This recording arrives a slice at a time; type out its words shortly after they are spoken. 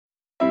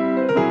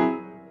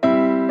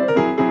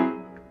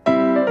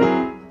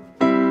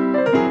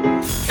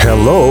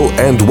Hello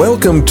and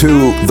welcome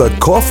to the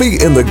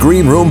Coffee in the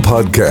Green Room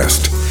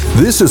podcast.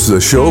 This is the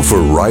show for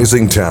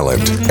rising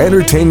talent,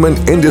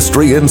 entertainment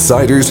industry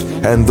insiders,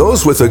 and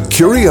those with a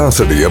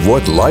curiosity of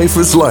what life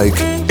is like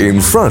in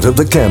front of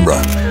the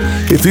camera.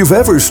 If you've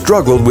ever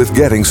struggled with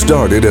getting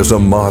started as a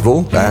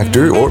model,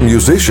 actor, or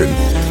musician,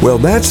 well,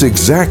 that's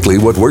exactly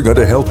what we're going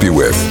to help you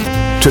with.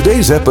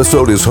 Today's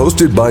episode is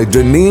hosted by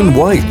Deneen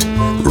White,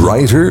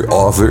 writer,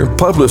 author,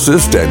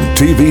 publicist, and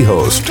TV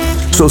host.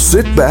 So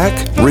sit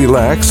back,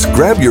 relax,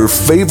 grab your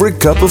favorite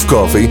cup of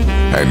coffee,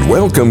 and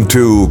welcome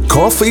to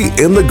Coffee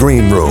in the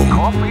Green Room.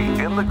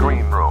 Coffee in the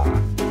Green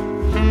Room.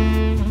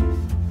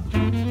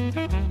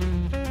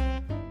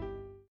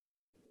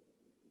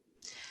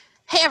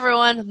 Hey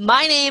everyone,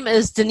 my name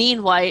is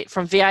Deneen White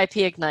from VIP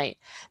Ignite.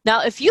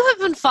 Now, if you have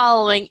been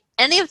following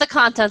any of the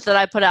content that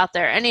I put out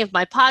there, any of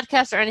my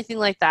podcasts or anything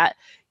like that,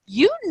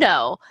 you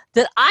know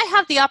that I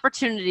have the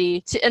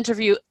opportunity to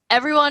interview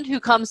everyone who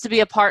comes to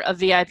be a part of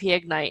VIP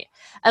Ignite.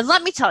 And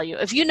let me tell you,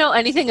 if you know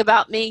anything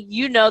about me,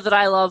 you know that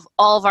I love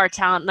all of our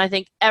talent and I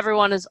think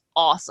everyone is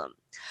awesome.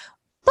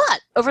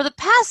 But over the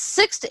past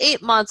 6 to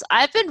 8 months,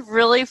 I've been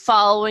really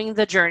following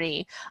the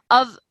journey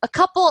of a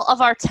couple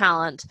of our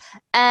talent,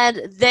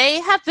 and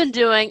they have been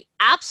doing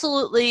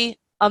absolutely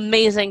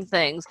amazing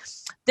things.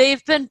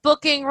 They've been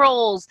booking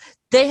roles,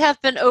 they have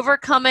been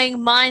overcoming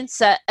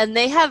mindset, and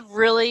they have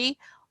really,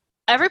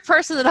 every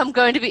person that I'm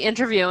going to be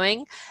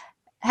interviewing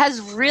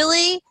has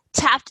really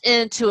tapped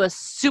into a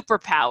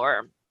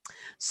superpower.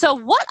 So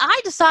what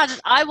I decided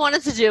I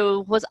wanted to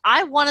do was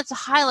I wanted to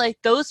highlight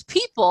those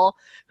people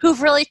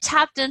who've really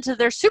tapped into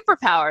their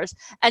superpowers.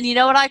 And you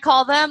know what I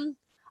call them?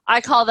 I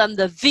call them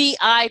the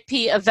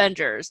VIP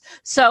Avengers.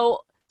 So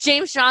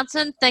James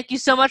Johnson, thank you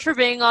so much for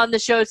being on the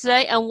show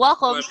today, and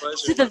welcome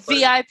to the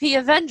VIP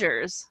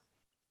Avengers.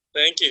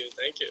 Thank you.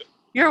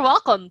 You're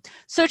welcome.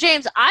 So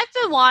James, I've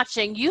been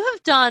watching. You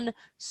have done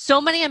so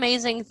many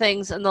amazing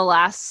things in the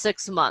last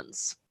 6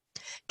 months.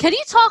 Can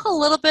you talk a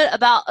little bit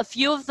about a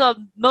few of the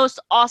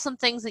most awesome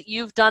things that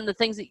you've done, the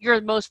things that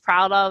you're most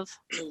proud of?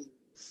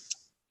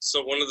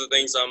 So one of the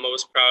things I'm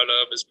most proud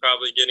of is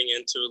probably getting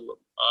into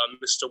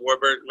Mr.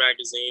 Warburton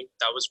magazine.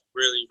 That was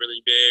really,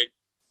 really big.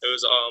 It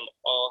was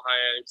all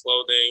high-end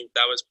clothing.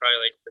 That was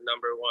probably like the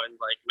number one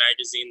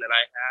magazine that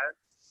I had.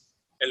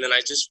 And then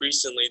I just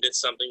recently did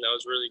something that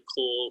was really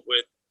cool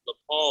with La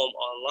Palme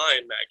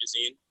Online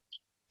magazine.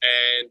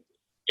 And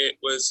it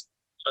was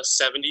a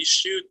 70s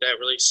shoot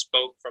that really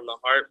spoke from the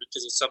heart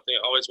because it's something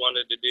I always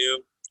wanted to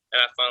do.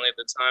 And I finally, at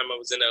the time, I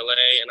was in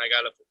LA and I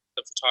got the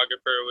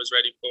photographer was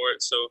ready for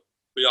it. So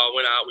we all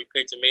went out, we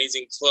picked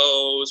amazing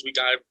clothes, we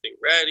got everything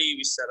ready,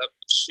 we set up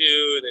the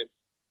shoot, and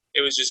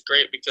it was just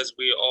great because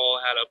we all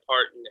had a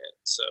part in it.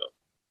 So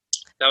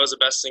that was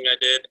the best thing I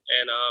did.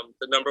 And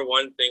the number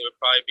one thing would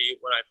probably be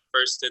when I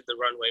first did the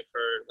runway for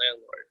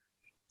Landlord.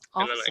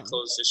 Awesome. And then I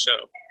closed the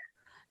show.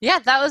 Yeah,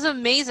 that was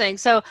amazing.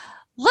 So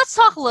let's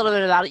talk a little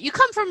bit about it. You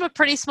come from a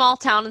pretty small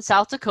town in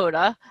South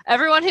Dakota.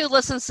 Everyone who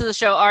listens to the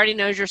show already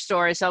knows your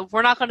story, so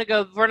we're not going to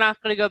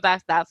go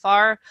back that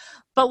far.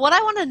 But what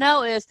I want to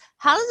know is,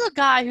 how does a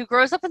guy who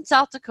grows up in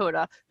South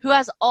Dakota, who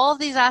has all of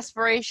these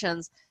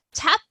aspirations,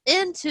 tap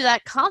into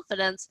that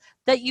confidence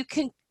that you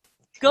can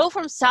go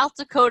from South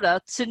Dakota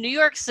to New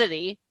York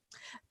City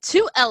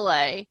to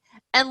LA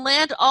and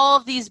land all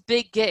of these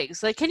big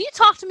gigs? Can you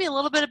talk to me a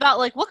little bit about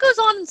what goes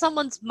on in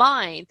someone's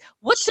mind?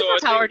 What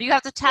superpower do you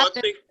have to tap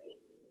into?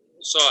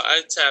 So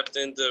I tapped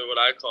into what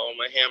I call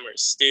my hammer of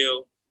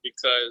steel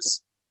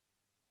because,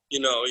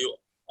 you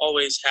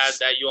always had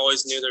that. You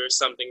always knew there was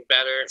something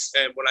better.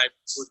 And when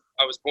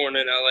I was born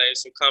in LA,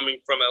 so coming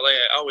from LA,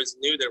 I always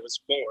knew there was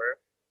more.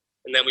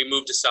 And then we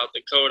moved to South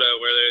Dakota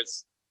where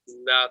there's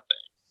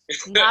nothing.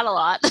 Not a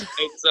lot.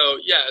 And so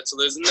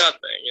there's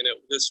nothing. And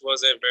this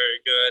wasn't very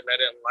good, and I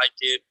didn't like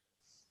it.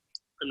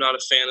 I'm not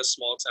a fan of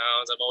small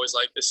towns. I've always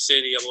liked the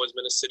city. I've always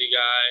been a city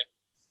guy,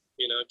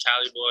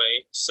 Cali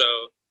boy. So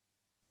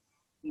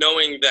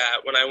knowing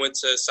that when I went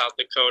to South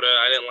Dakota,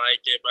 I didn't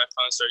like it, but I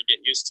finally started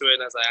getting used to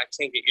it. And I was like, I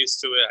can't get used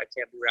to it. I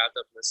can't be wrapped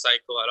up in the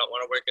cycle. I don't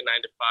want to work a 9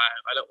 to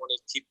 5. I don't want to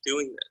keep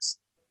doing this.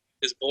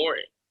 It's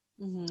boring.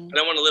 Mm-hmm. I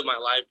don't want to live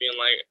my life being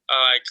like,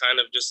 I kind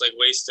of just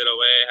wasted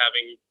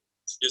away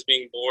just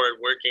being bored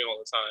working all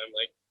the time.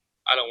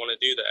 I don't want to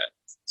do that.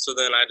 So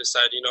then I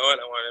decided, I want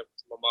to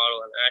become a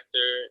model and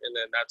actor. And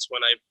then that's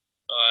when I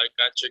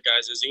got your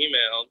guys'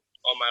 email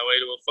on my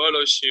way to a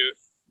photo shoot.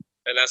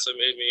 And that's what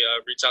made me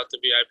reach out to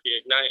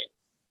VIP Ignite.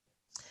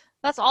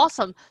 That's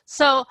awesome.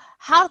 So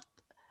how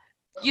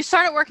you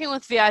started working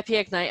with VIP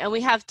Ignite, and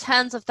we have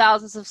tens of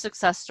thousands of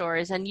success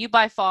stories, and you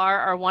by far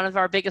are one of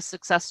our biggest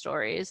success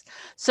stories.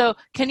 So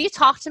can you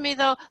talk to me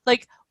though,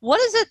 what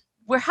is it,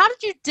 how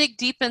did you dig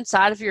deep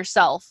inside of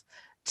yourself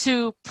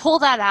to pull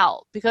that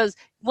out? Because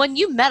when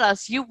you met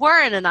us, you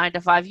were in a 9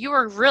 to 5. You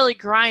were really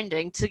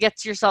grinding to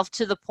get yourself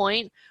to the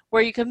point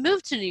where you could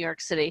move to New York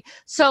City.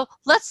 So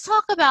let's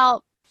talk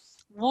about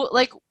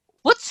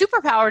what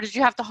superpower did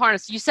you have to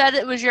harness? You said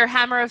it was your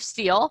hammer of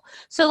steel.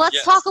 So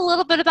let's talk a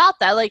little bit about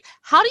that.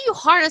 How do you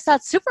harness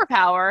that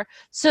superpower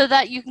so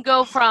that you can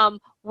go from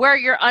where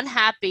you're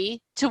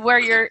unhappy to where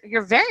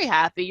you're very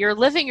happy. You're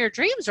living your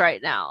dreams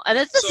right now, and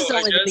this is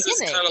only the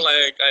beginning. It's kind of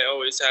like I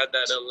always had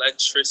that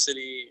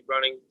electricity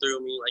running through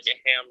me like a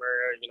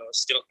hammer, a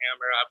steel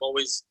hammer. I've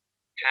always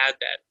had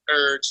that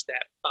urge,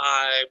 that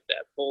vibe,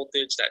 that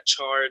voltage, that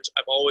charge.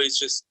 I've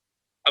always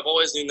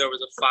knew there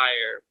was a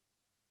fire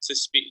to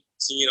speak,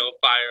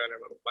 fire under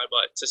my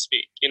butt to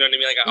speak. You know what I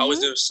mean? Like I always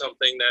knew there was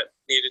something that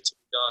needed to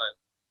be done.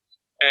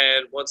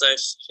 And once I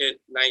hit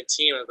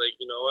 19, I was like,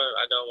 you know what?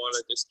 I don't want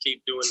to just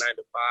keep doing 9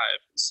 to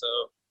 5. And so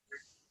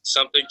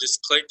something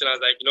just clicked, and I was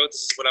like,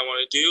 this is what I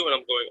want to do, and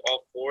I'm going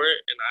all for it,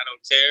 and I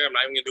don't care. I'm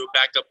not even going to do a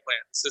backup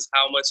plan. This is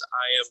how much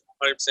I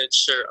am 100%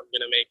 sure I'm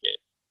going to make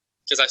it.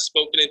 Because I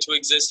spoke it into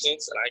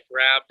existence, and I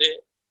grabbed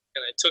it,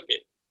 and I took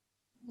it.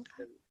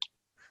 Okay.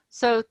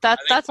 So that's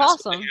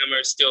awesome. What the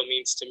hammer still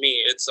means to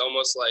me. It's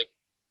almost like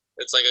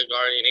it's like a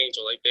guardian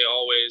angel. Like they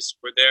always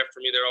were there for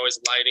me. They're always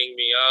lighting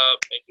me up,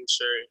 making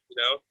sure,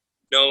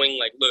 knowing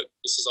like, look,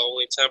 this is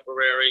only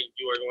temporary.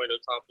 You are going to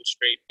accomplish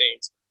great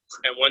things.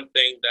 And one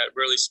thing that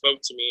really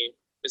spoke to me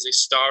is a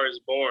star is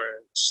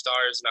born. A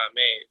star is not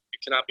made. You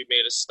cannot be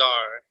made a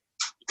star.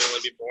 You can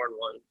only be born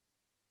one.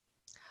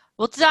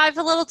 We'll dive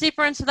a little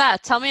deeper into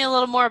that. Tell me a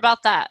little more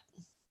about that.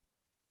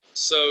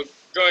 So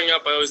growing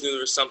up, I always knew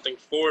there was something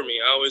for me.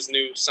 I always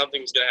knew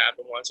something was going to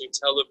happen. Watching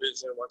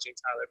television, watching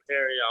Tyler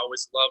Perry, I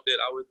always loved it.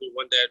 I always knew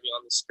one day I'd be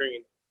on the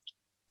screen.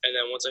 And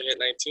then once I hit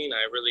 19,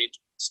 I really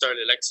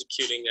started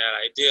executing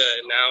that idea.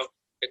 And now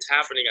it's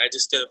happening. I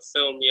just did a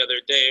film the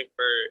other day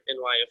for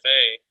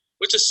NYFA,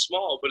 which is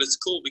small, but it's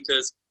cool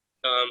because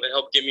it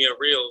helped give me a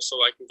reel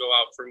so I can go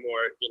out for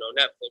more,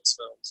 Netflix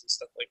films and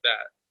stuff like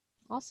that.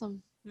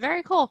 Awesome.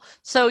 Very cool.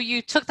 So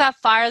you took that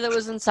fire that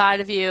was inside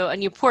of you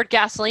and you poured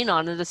gasoline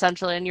on it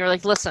essentially, and you were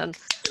like, listen,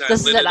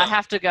 this is it. I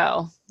have to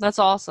go. That's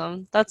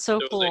awesome. That's so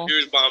cool. It was a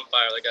huge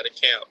bonfire like at a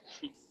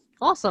camp.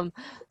 Awesome.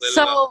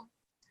 So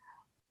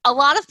a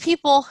lot of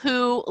people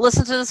who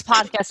listen to this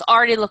podcast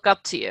already look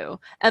up to you.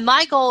 And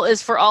my goal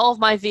is for all of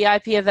my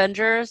VIP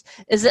Avengers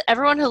is that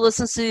everyone who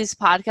listens to these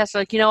podcasts are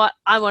like, you know what?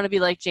 I want to be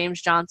like James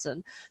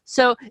Johnson.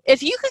 So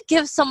if you could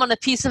give someone a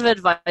piece of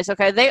advice,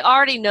 okay, they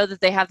already know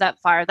that they have that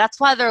fire. That's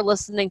why they're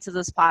listening to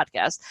this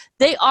podcast.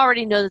 They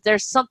already know that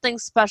there's something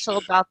special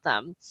about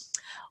them.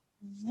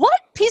 What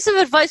piece of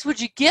advice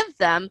would you give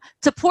them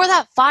to pour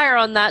that fire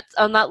on that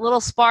little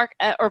spark,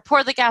 or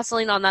pour the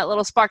gasoline on that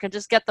little spark and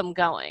just get them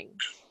going?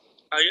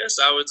 I guess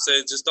I would say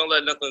just don't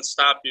let nothing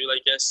stop you.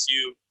 Like, yes,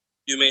 you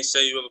may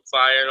say you have a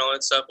fire and all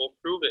that stuff. Well,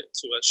 prove it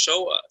to us.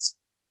 Show us.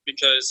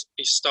 Because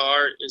a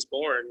star is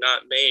born,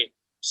 not made.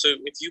 So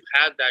if you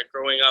had that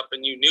growing up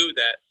and you knew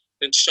that,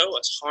 then show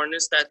us.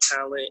 Harness that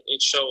talent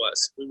and show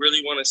us. We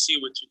really want to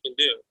see what you can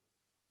do.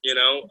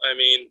 I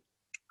mean,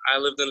 I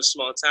lived in a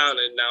small town,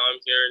 and now I'm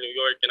here in New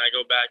York, and I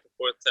go back and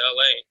forth to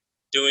LA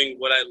doing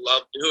what I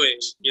love doing,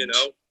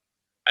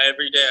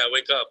 Every day I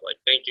wake up like,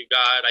 thank you,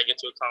 God, I get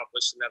to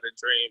accomplish another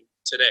dream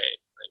today.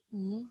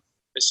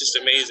 It's just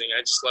amazing.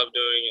 I just love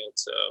doing it.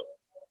 So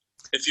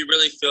if you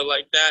really feel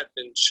like that,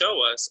 then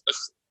show us.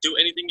 Do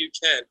anything you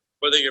can,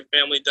 whether your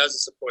family doesn't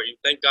support you.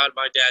 Thank God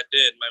my dad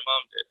did, my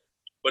mom did.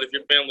 But if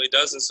your family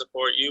doesn't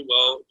support you,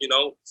 well,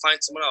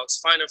 find someone else.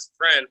 Find a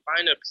friend,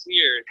 find a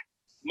peer,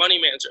 money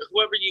manager,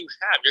 whoever you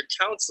have, your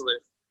counselor.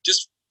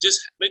 Just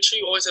make sure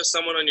you always have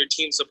someone on your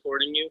team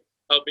supporting you,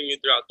 helping you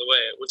throughout the way,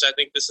 which I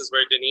think this is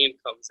where Deneen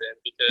comes in,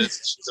 because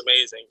she's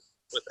amazing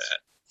with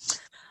that.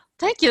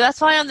 Thank you.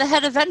 That's why I'm the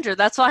head Avenger.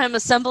 That's why I'm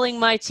assembling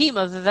my team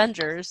of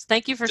Avengers.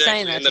 Thank you for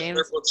saying that, James. In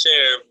the purple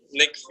chair,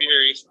 Nick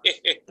Fury.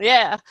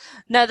 Yeah.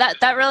 No,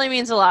 that really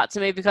means a lot to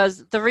me,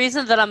 because the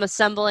reason that I'm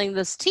assembling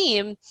this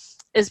team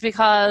is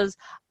because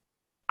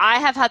I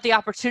have had the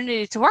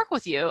opportunity to work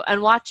with you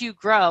and watch you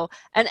grow.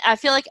 And I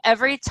feel like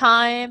every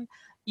time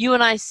you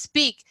and I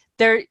speak,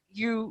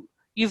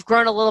 you've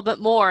grown a little bit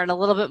more and a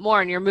little bit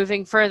more, and you're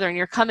moving further and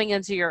you're coming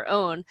into your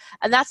own.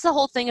 And that's the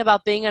whole thing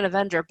about being an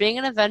Avenger. Being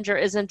an Avenger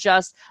isn't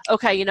just,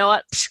 okay, you know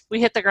what, we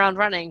hit the ground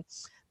running.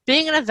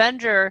 Being an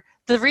Avenger,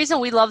 the reason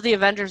we love the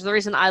Avengers, the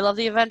reason I love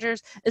the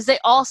Avengers, is they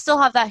all still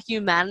have that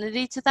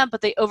humanity to them,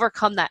 but they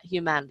overcome that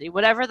humanity.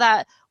 Whatever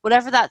that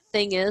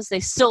thing is,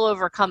 they still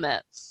overcome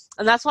it.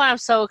 And that's why I'm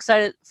so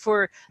excited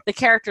for the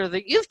character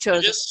that you've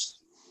chosen.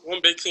 One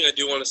big thing I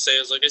do want to say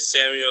is look at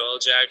Samuel L.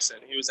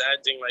 Jackson. He was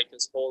acting like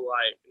his whole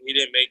life, and he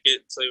didn't make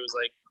it until he was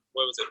like,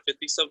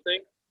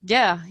 50-something?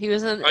 Yeah, he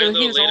was a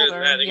little later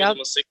than that. I think he was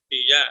almost 60.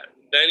 Yeah.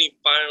 Then he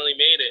finally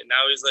made it.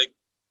 Now he's like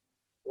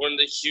one of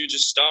the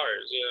hugest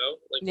stars,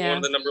 one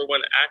of the number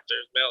one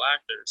actors, male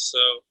actors. So,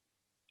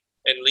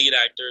 and lead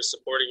actor,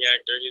 supporting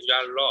actor, he's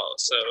got it all.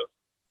 So,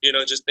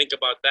 just think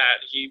about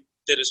that. He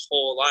did his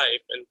whole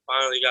life and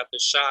finally got the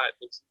shot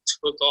and he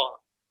took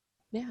off.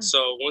 Yeah.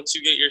 So once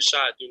you get your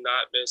shot, do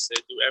not miss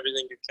it. Do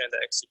everything you can to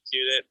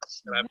execute it,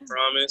 and I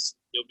promise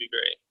you'll be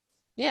great.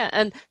 Yeah,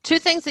 and two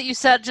things that you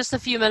said just a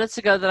few minutes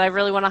ago that I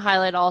really want to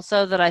highlight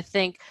also that I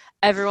think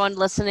everyone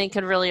listening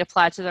can really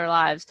apply to their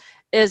lives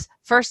is,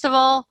 first of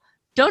all,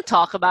 don't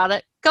talk about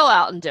it. Go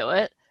out and do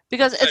it,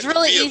 because it's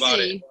really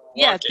easy.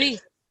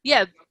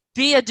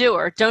 be a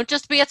doer. Don't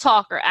just be a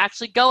talker.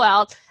 Actually go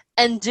out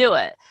and do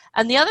it.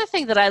 And the other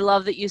thing that I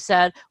love that you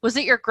said was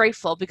that you're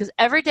grateful, because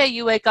every day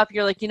you wake up,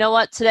 you're like, you know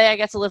what? Today I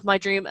get to live my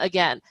dream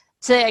again.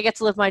 Today I get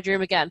to live my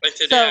dream again. Like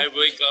today, I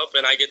wake up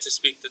and I get to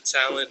speak to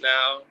talent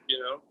now,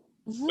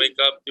 Wake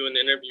up, do an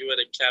interview at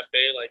a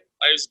cafe. Like,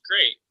 life was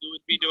great. You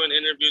would be doing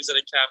interviews at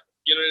a cafe.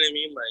 You know what I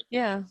mean? Like,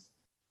 yeah.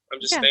 I'm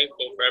just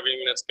thankful for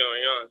everything that's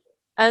going on.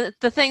 And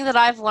the thing that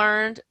I've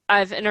learned,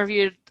 I've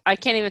interviewed, I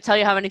can't even tell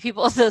you how many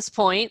people at this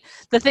point.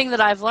 The thing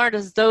that I've learned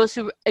is those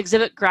who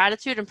exhibit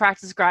gratitude and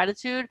practice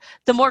gratitude,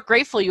 the more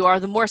grateful you are,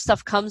 the more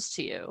stuff comes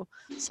to you.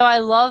 So I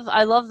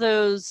love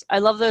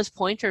those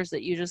pointers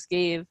that you just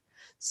gave.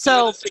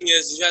 So the thing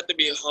is, you have to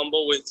be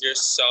humble with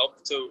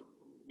yourself to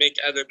make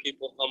other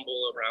people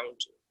humble around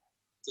you.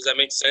 Does that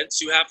make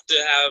sense? You have to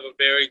have a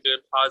very good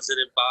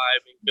positive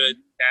vibe and good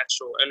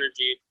natural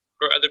energy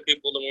for other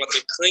people to want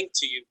to cling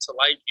to you, to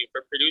like you,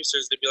 for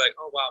producers to be like,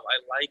 oh, wow, I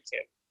like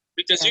him.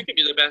 Because you can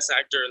be the best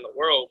actor in the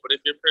world, but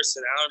if your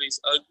personality's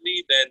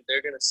ugly, then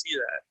they're going to see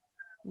that.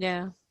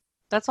 Yeah,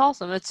 that's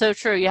awesome. It's so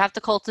true. You have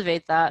to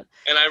cultivate that.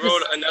 And I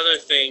wrote another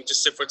thing,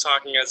 just if we're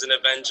talking as an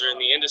Avenger in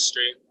the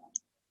industry.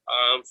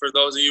 For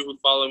those of you who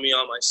follow me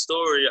on my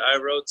story, I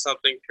wrote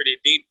something pretty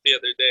deep the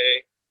other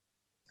day.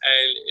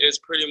 And it's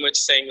pretty much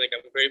saying, like,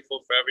 I'm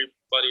grateful for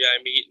everybody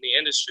I meet in the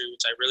industry,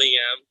 which I really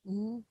am.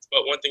 Mm-hmm.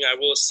 But one thing I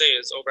will say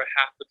is over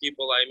half the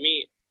people I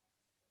meet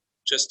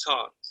just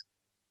talk.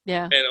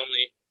 Yeah. And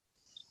only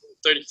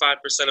 35%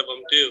 of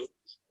them do.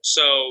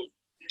 So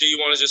do you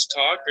want to just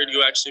talk, or do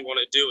you actually want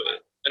to do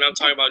it? And I'm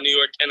talking about New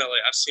York and LA.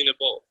 I've seen it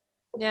both.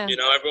 Yeah.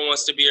 Everyone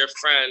wants to be your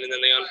friend, and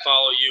then they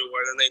unfollow you, or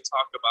then they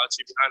talk about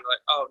you behind,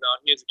 like, oh, no,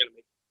 he isn't going to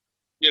make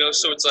it.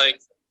 So it's like,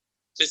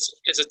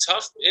 it's a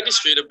tough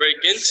industry to break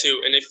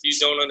into, and if you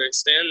don't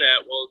understand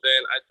that, well,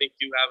 then I think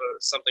you have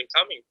something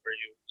coming for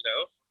you,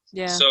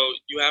 Yeah. So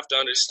you have to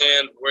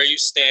understand where you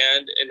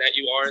stand and that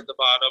you are at the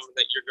bottom and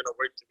that you're going to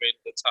work your way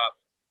to the top.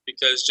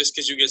 Because just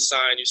because you get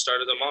signed, you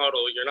started a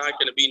model, you're not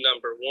going to be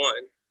number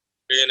one.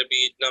 You're going to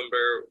be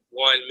number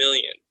 1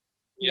 million,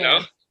 you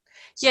know?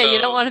 Yeah, so, you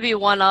don't want to be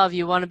one of,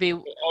 you want to be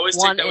always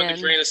one take that in. with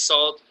a grain of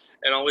salt,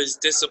 and always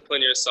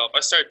discipline yourself. I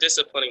start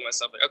disciplining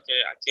myself. Like, okay,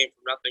 I came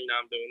from nothing, now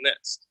I'm doing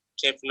this.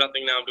 Came from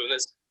nothing, now I'm doing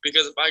this.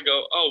 Because if I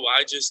go, oh,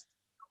 I just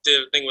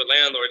did a thing with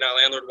Landlord, now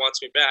Landlord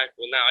wants me back,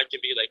 well, now I can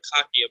be, like,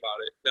 cocky about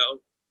it. No,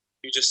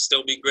 you just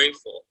still be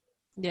grateful.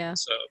 Yeah.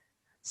 So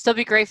still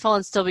be grateful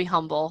and still be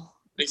humble.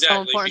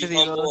 Exactly. So be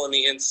humble on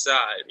the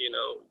inside,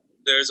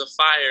 There's a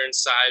fire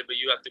inside, but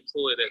you have to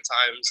cool it at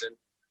times and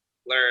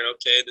learn,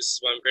 okay, this is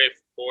what I'm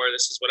grateful for,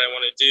 this is what I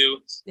want to do,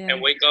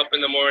 and wake up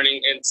in the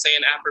morning and say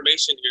an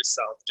affirmation to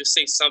yourself. Just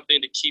say something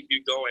to keep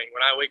you going.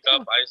 When I wake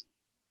up,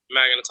 I'm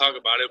not going to talk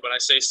about it, but I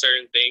say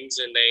certain things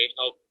and they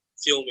help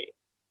fuel me.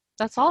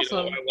 That's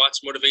awesome. I watch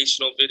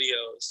motivational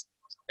videos.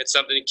 It's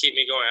something to keep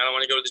me going. I don't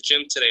want to go to the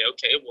gym today.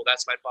 Okay, well,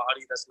 that's my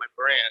body, that's my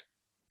brand.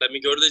 Let me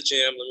go to the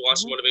gym, let me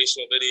watch a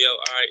motivational video.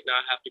 All right, now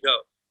I have to go.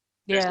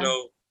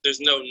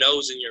 There's no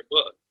no's in your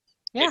book.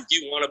 Yeah. If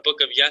you want a book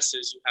of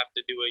yeses, you have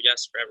to do a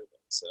yes for everything.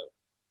 So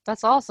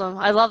that's awesome.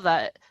 I love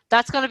that.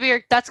 That's gonna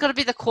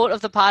be the quote of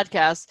the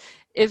podcast.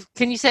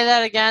 Can you say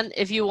that again?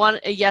 If you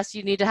want a yes,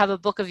 you need to have a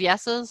book of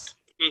yeses.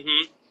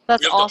 Mm-hmm.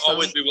 That's awesome. You have to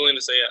always be willing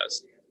to say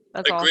yes.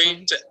 That's Agree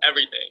awesome. to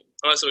everything,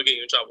 unless it would get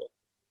you in trouble.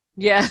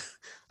 Yeah,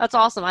 that's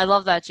awesome. I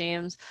love that,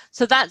 James.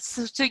 So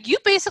you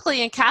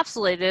basically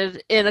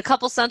encapsulated in a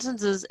couple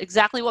sentences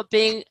exactly what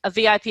being a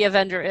VIP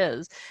Avenger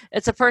is.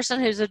 It's a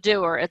person who's a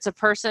doer. It's a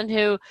person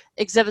who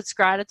exhibits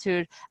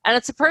gratitude, and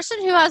it's a person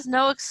who has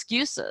no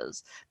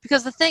excuses.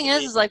 Because the thing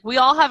is like we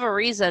all have a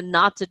reason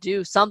not to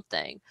do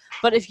something.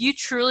 But if you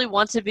truly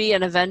want to be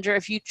an Avenger,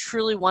 if you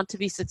truly want to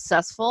be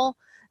successful,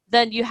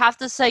 then you have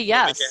to say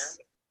yes.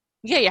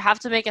 Yeah, you have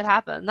to make it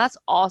happen. That's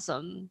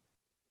awesome.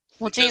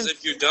 Well, because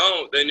if you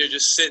don't, then you're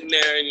just sitting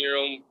there in your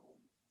own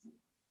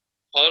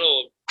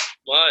puddle of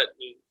mud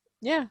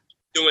and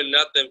doing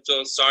nothing,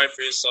 feeling sorry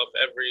for yourself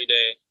every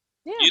day.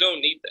 Yeah. You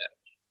don't need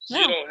that.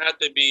 No. You don't have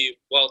to be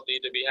wealthy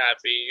to be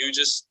happy. You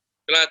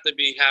don't have to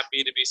be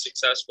happy to be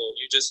successful.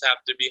 You just have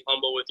to be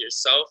humble with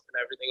yourself,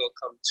 and everything will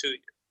come to you.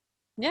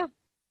 Yeah.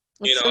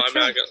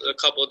 A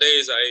couple of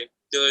days,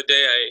 the other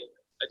day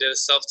I did a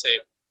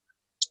self-tape.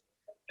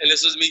 And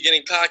this was me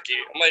getting cocky.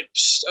 I'm like,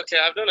 okay,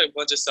 I've done a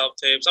bunch of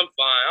self-tapes. I'm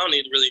fine. I don't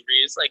need to really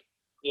read. It's like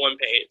one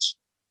page.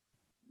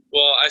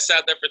 Well, I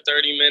sat there for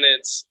 30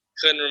 minutes,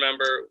 couldn't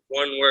remember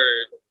one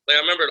word. Like,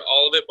 I remembered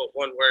all of it but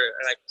one word,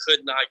 and I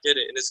could not get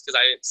it. And it's because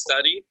I didn't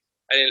study.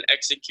 I didn't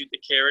execute the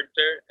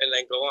character and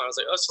then go on. I was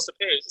like, oh, it's just a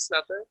page. It's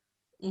nothing.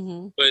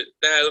 Mm-hmm. But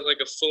then I looked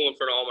like a fool in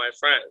front of all my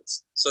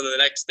friends. So the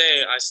next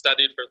day, I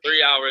studied for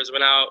 3 hours,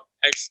 went out,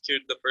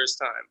 executed the first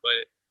time.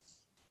 But,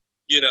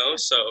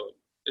 so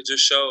it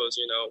just shows,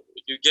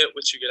 you get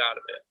what you get out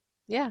of it.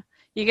 Yeah.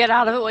 You get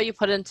out of it what you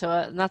put into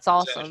it, and that's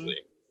awesome.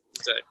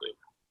 Exactly.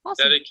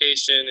 Awesome.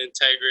 Dedication,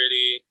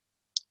 integrity,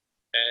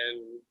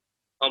 and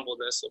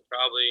humbleness will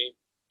probably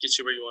get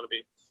you where you want to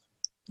be.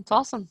 That's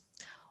awesome.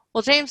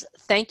 Well, James,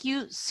 thank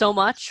you so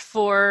much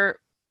for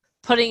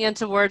putting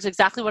into words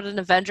exactly what an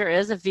Avenger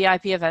is, a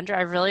VIP Avenger.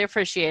 I really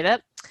appreciate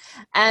it.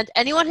 And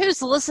anyone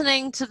who's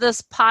listening to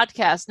this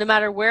podcast, no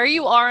matter where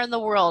you are in the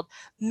world,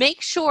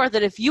 make sure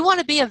that if you want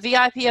to be a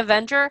VIP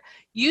Avenger,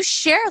 you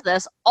share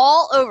this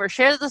all over.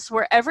 Share this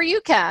wherever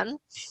you can.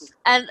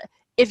 And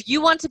if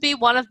you want to be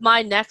one of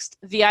my next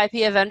VIP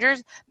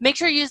Avengers, make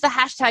sure you use the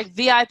hashtag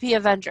VIP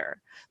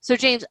Avenger. So,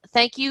 James,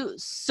 thank you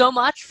so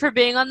much for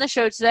being on the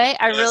show today.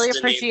 I really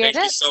appreciate it.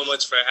 Thank you so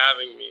much for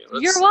having me.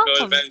 You're welcome.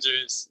 Go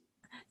Avengers.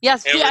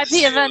 Yes,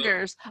 VIP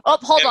Avengers. Oh,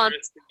 hold on.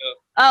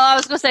 I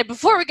was going to say,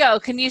 before we go,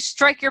 can you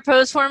strike your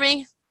pose for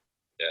me?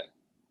 Yeah.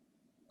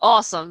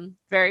 Awesome.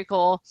 Very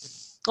cool.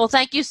 Well,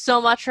 thank you so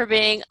much for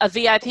being a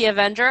VIP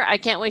Avenger. I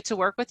can't wait to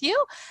work with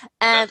you.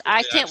 And Definitely.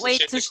 I can't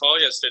wait to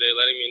call yesterday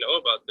letting me know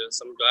about this.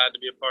 I'm glad to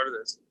be a part of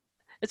this.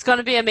 It's going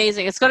to be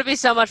amazing. It's going to be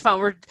so much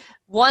fun.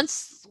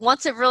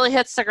 Once it really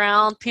hits the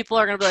ground, people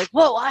are going to be like,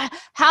 whoa,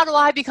 how do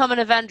I become an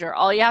Avenger?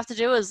 All you have to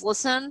do is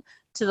listen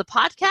to the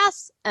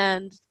podcast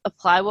and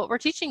apply what we're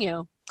teaching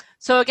you.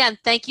 So again,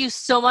 thank you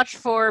so much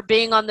for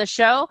being on the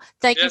show.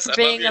 Thank you for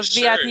being a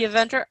VIP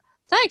Avenger.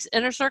 Thanks,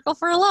 Inner Circle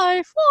for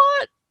Life.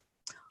 What?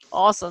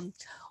 Awesome.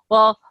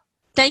 Well,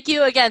 thank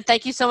you again.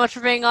 Thank you so much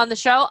for being on the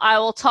show. I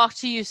will talk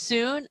to you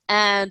soon.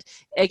 And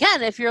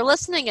again, if you're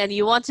listening and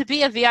you want to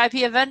be a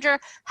VIP Avenger,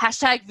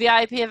 hashtag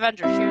VIP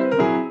Avenger.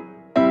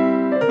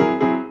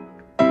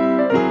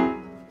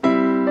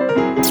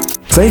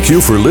 Thank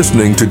you for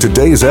listening to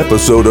today's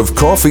episode of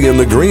Coffee in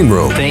the Green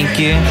Room. Thank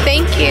you.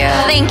 Thank you.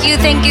 Thank you,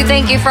 thank you,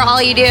 thank you for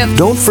all you do.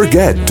 Don't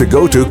forget to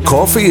go to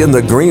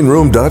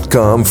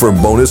coffeeinthegreenroom.com for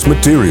bonus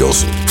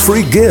materials,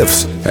 free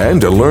gifts, and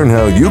to learn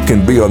how you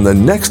can be on the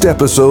next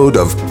episode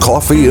of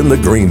Coffee in the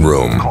Green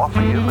Room.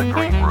 Coffee in the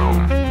Green Room.